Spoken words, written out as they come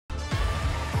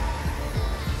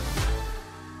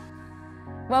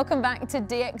Welcome back to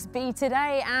DXB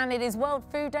today, and it is World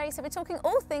Food Day, so we're talking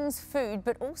all things food,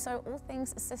 but also all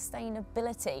things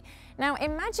sustainability. Now,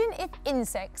 imagine if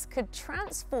insects could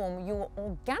transform your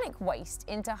organic waste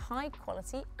into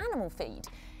high-quality animal feed.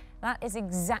 That is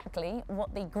exactly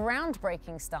what the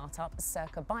groundbreaking startup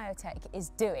Circa Biotech is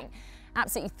doing.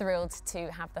 Absolutely thrilled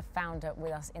to have the founder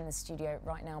with us in the studio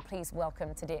right now. Please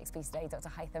welcome to DXB today, Dr.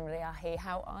 Haythem Riahi.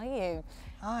 How are you?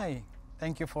 Hi.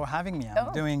 Thank you for having me.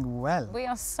 I'm doing well. We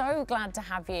are so glad to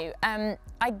have you.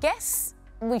 I guess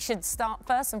we should start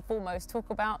first and foremost,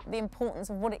 talk about the importance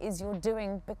of what it is you're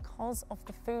doing because of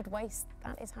the food waste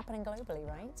that is happening globally,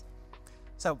 right?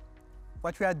 So,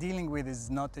 what we are dealing with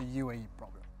is not a UAE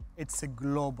problem. It's a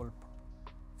global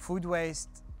problem. Food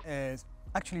waste is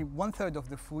actually 1/3 of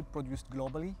the food produced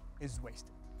globally is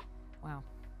wasted. Wow.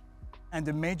 And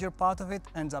a major part of it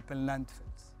ends up in landfills.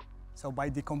 So by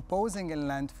decomposing in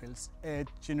landfills, it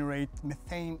generates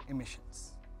methane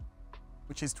emissions,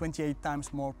 which is 28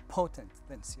 times more potent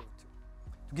than CO2.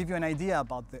 To give you an idea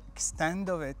about the extent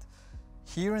of it,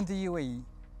 here in the UAE,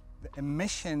 the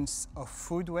emissions of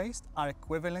food waste are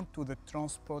equivalent to the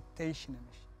transportation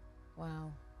emission.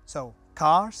 Wow. So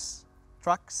cars,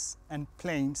 trucks, and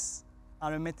planes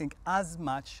are emitting as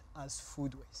much as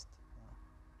food waste.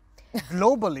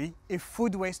 Globally, if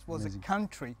food waste was a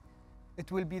country, it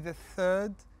will be the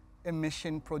 3rd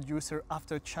emission producer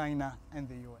after China and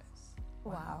the US.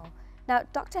 Wow. Now,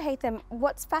 Dr. Haythem,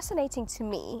 what's fascinating to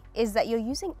me is that you're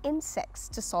using insects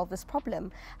to solve this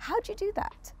problem. How do you do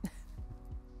that?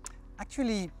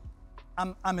 Actually,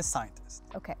 I'm a scientist.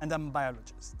 Okay. And I'm a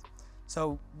biologist.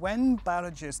 So when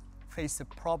biologists face a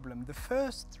problem, the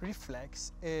first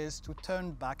reflex is to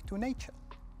turn back to nature.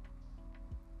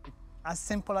 As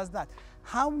simple as that.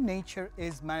 How nature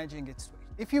is managing its waste.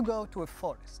 If you go to a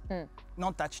forest,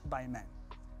 not touched by man,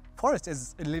 forest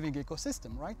is a living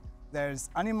ecosystem, right? There's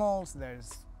animals,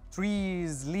 there's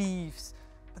trees, leaves,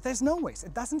 but there's no waste.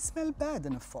 It doesn't smell bad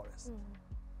in a forest,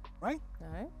 right?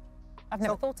 No, I've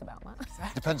never thought about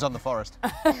that. Depends on the forest.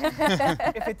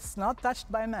 If it's not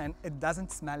touched by man, it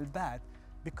doesn't smell bad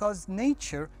because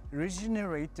nature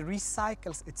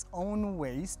recycles its own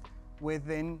waste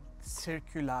within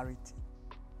circularity.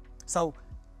 So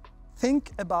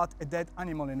think about a dead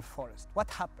animal in a forest. What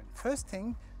happened? First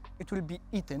thing, it will be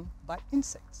eaten by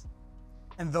insects.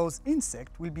 And those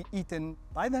insects will be eaten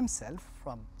by themselves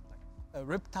from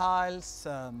reptiles,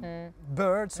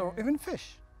 birds, or even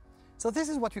fish. So this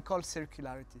is what we call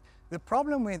circularity. The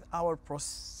problem with our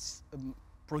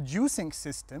producing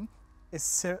system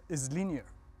is linear.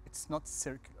 It's not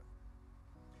circular.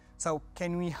 So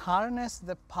can we harness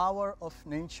the power of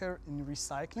nature in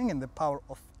recycling and the power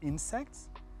of insects?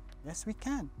 Yes, we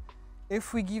can.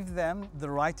 If we give them the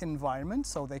right environment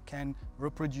so they can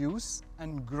reproduce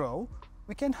and grow,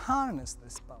 we can harness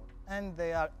this power, and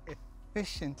they are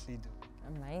efficiently doing it.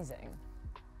 Amazing.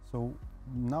 So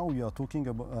now you are talking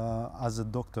about, as a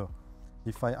doctor.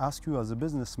 If I ask you as a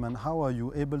businessman, how are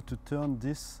you able to turn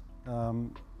this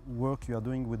work you are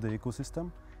doing with the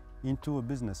ecosystem into a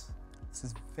business? This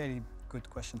is a very good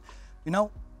question. You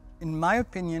know, in my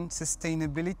opinion,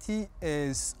 sustainability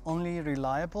is only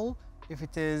reliable if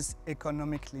it is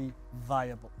economically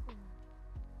viable.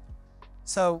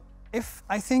 So if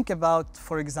I think about,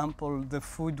 for example, the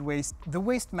food waste, the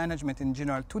waste management in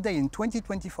general, today in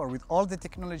 2024, with all the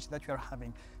technology that we are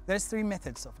having, there's 3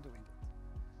 methods of doing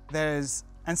it. There's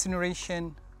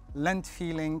incineration,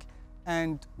 landfilling,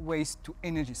 and waste to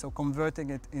energy, so converting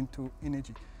it into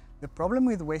energy. The problem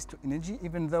with waste to energy,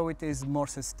 even though it is more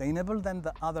sustainable than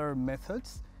the other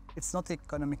methods, it's not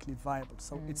economically viable.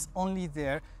 So it's only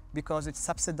there because it's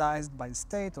subsidized by the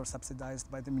state or subsidized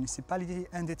by the municipality,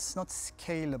 and it's not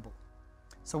scalable.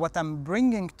 So what I'm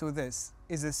bringing to this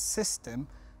is a system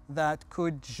that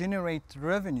could generate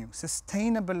revenue,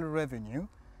 sustainable revenue,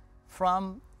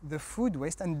 from the food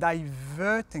waste and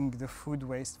diverting the food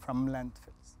waste from landfills.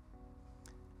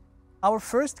 Our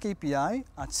first KPI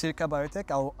at Circa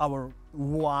Biotech, our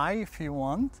why, if you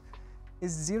want,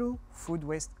 is 0 food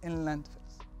waste in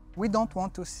landfills. We don't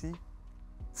want to see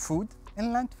food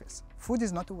in landfills. Food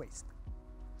is not a waste.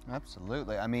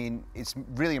 Absolutely. I mean, it's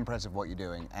really impressive what you're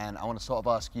doing, and I want to sort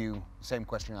of ask you the same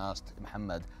question I asked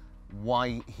Mohammed.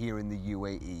 Why here in the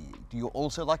UAE? Do you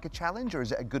also like a challenge, or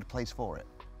is it a good place for it?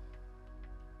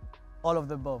 All of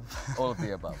the above. All of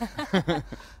the above.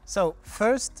 So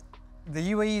first,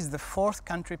 the UAE is the 4th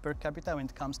country per capita when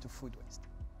it comes to food waste.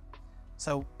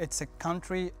 So it's a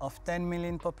country of 10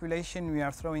 million population. We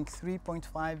are throwing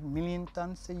 3.5 million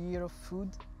tons a year of food.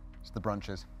 It's the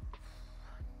brunches.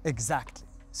 Exactly.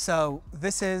 So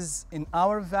this is, in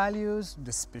our values,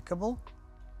 despicable.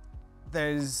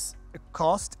 There's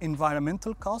cost,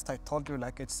 environmental cost. I told you,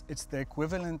 like, it's the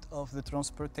equivalent of the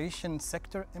transportation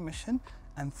sector emission.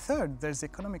 And third, there's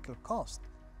economical cost.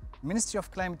 Ministry of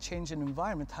Climate Change and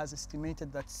Environment has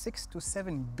estimated that 6 to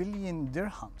 7 billion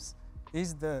dirhams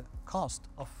is the cost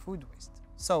of food waste.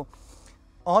 So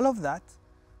all of that,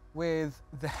 with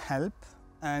the help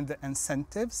and the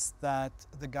incentives that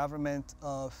the government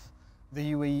of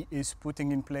the UAE is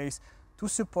putting in place to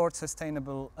support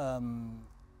sustainable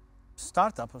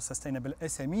startups or sustainable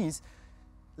SMEs,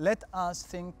 let us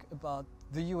think about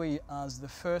the UAE as the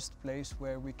first place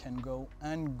where we can go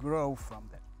and grow from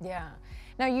there. Yeah.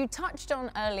 Now, you touched on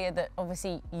earlier that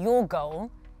obviously your goal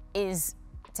is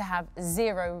to have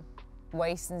zero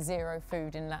waste and zero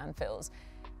food in landfills.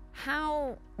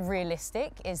 How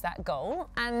realistic is that goal?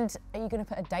 And are you going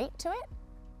to put a date to it?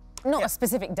 Not a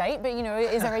specific date, but, you know,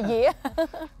 is there a year?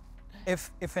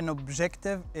 If an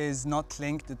objective is not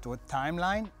linked to a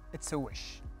timeline, it's a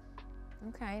wish.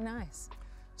 Okay, nice.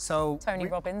 So Tony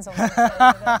Robbins on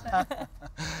the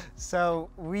So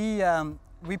we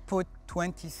put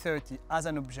 2030 as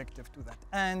an objective to that,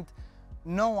 and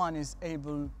no one is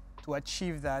able to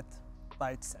achieve that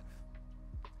by itself.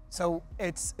 So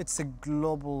it's a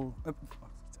global,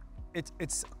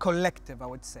 it's collective, I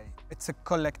would say. It's a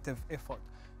collective effort.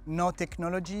 No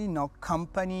technology, no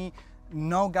company,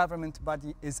 no government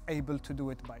body is able to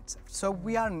do it by itself. So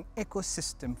we are an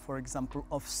ecosystem, for example,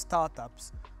 of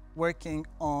startups working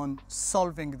on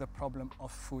solving the problem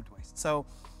of food waste. So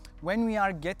when we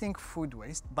are getting food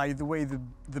waste, by the way,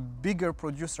 the bigger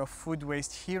producer of food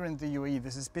waste here in the UAE,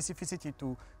 there's a specificity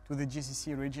to the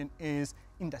GCC region, is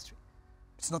industry.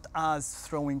 It's not us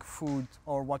throwing food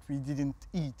or what we didn't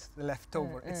eat, the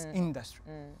leftover, it's industry.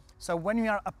 So when we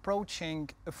are approaching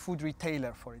a food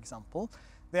retailer, for example,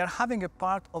 they are having a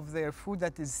part of their food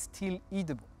that is still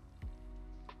eatable.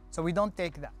 So we don't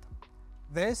take that.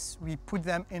 This, we put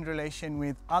them in relation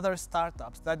with other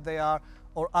startups that they are,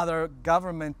 or other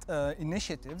government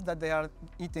initiatives that they are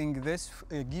eating this,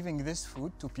 giving this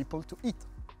food to people to eat.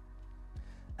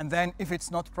 And then if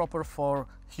it's not proper for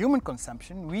human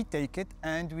consumption, we take it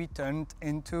and we turn it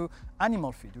into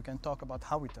animal feed. We can talk about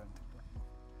how we turn it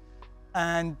into.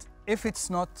 And if it's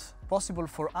not possible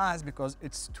for us because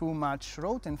it's too much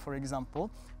rotten, for example,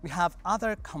 we have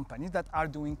other companies that are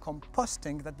doing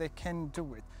composting that they can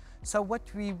do it. So what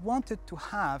we wanted to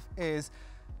have is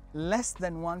less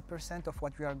than 1% of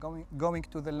what we are going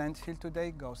to the landfill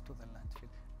today goes to the landfill.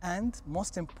 And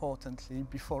most importantly,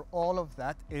 before all of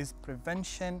that, is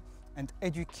prevention and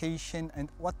education, and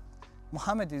what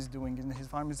Mohammed is doing in his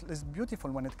farm is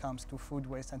beautiful when it comes to food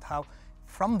waste and how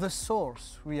from the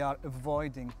source we are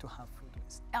avoiding to have food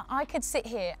waste. I could sit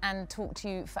here and talk to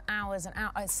you for hours and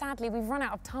hours. Sadly, we've run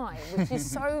out of time, which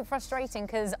is so frustrating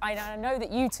because I know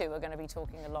that you two are going to be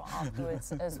talking a lot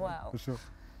afterwards as well. For sure.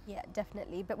 Yeah,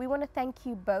 definitely. But we want to thank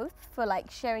you both for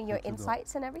sharing your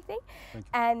insights and everything. Thank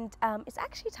you. And it's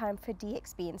actually time for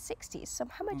DXB in 60s. So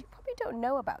Mohammed, you probably don't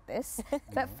know about this,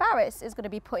 but Faris is going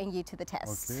to be putting you to the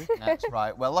test. Okay. That's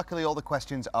right. Well, luckily all the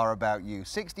questions are about you.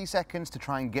 60 seconds to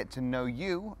try and get to know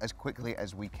you as quickly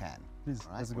as we can. Please,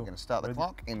 All right, let's we're go. going to start the Ready?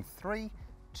 clock in 3,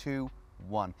 2,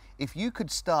 1. If you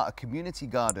could start a community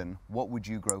garden, what would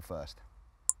you grow first?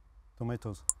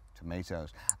 Tomatoes.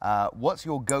 Tomatoes. What's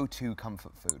your go-to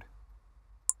comfort food?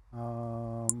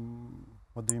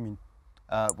 What do you mean?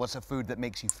 What's a food that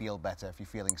makes you feel better if you're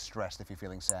feeling stressed, if you're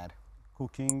feeling sad?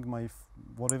 Cooking,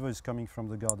 whatever is coming from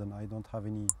the garden. I don't have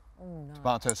any. Oh, no.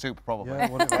 Tomato soup, probably. Yeah,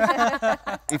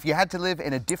 whatever. If you had to live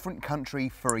in a different country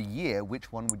for a year,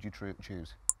 which one would you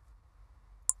choose?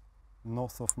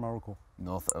 North of Morocco.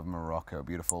 North of Morocco,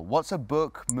 beautiful. What's a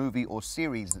book, movie, or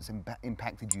series that's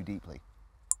impacted you deeply?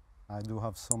 I do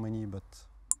have so many, but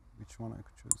which one I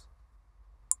could choose?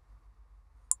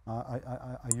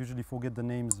 I usually forget the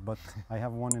names, but I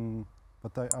have one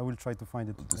but I will try to find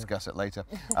it. We'll discuss it later.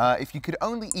 If you could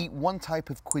only eat one type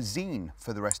of cuisine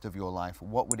for the rest of your life,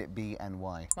 what would it be and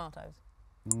why? Tomatoes.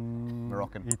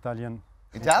 Moroccan. Italian.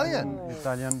 Italian?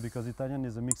 Italian, because Italian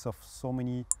is a mix of so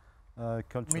many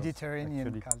cultures. Mediterranean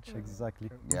actually. culture. Exactly.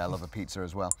 Yeah, I love a pizza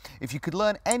as well. If you could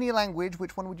learn any language,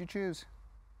 which one would you choose?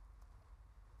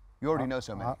 You already know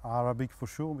so many. Arabic for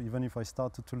sure, even if I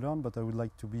started to learn, but I would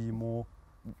like to be more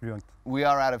fluent. We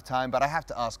are out of time, but I have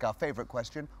to ask our favorite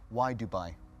question. Why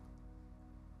Dubai?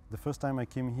 The first time I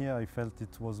came here, I felt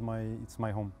it's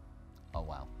my home. Oh,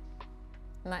 wow.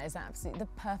 And that is absolutely the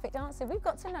perfect answer. We've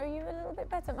got to know you a little bit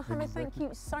better. Mohammed, thank you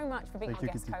so much for being Thank our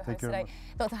you, guest Kitty. co-host Thank you today.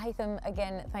 very Dr. Haythem,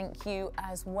 again, thank you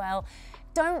as well.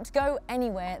 Don't go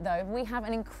anywhere, though. We have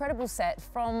an incredible set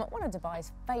from one of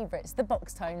Dubai's favourites, the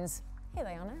Box Tones. Here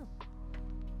they are now.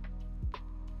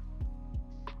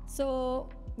 So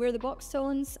we're the Box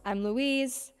Tones. I'm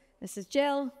Louise, this is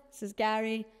Jill, this is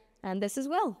Gary, and this is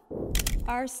Will.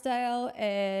 Our style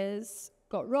is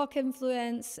got rock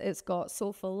influence, it's got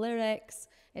soulful lyrics,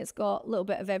 it's got a little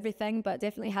bit of everything, but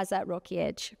definitely has that rocky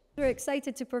edge. We're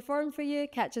excited to perform for you.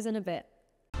 Catch us in a bit.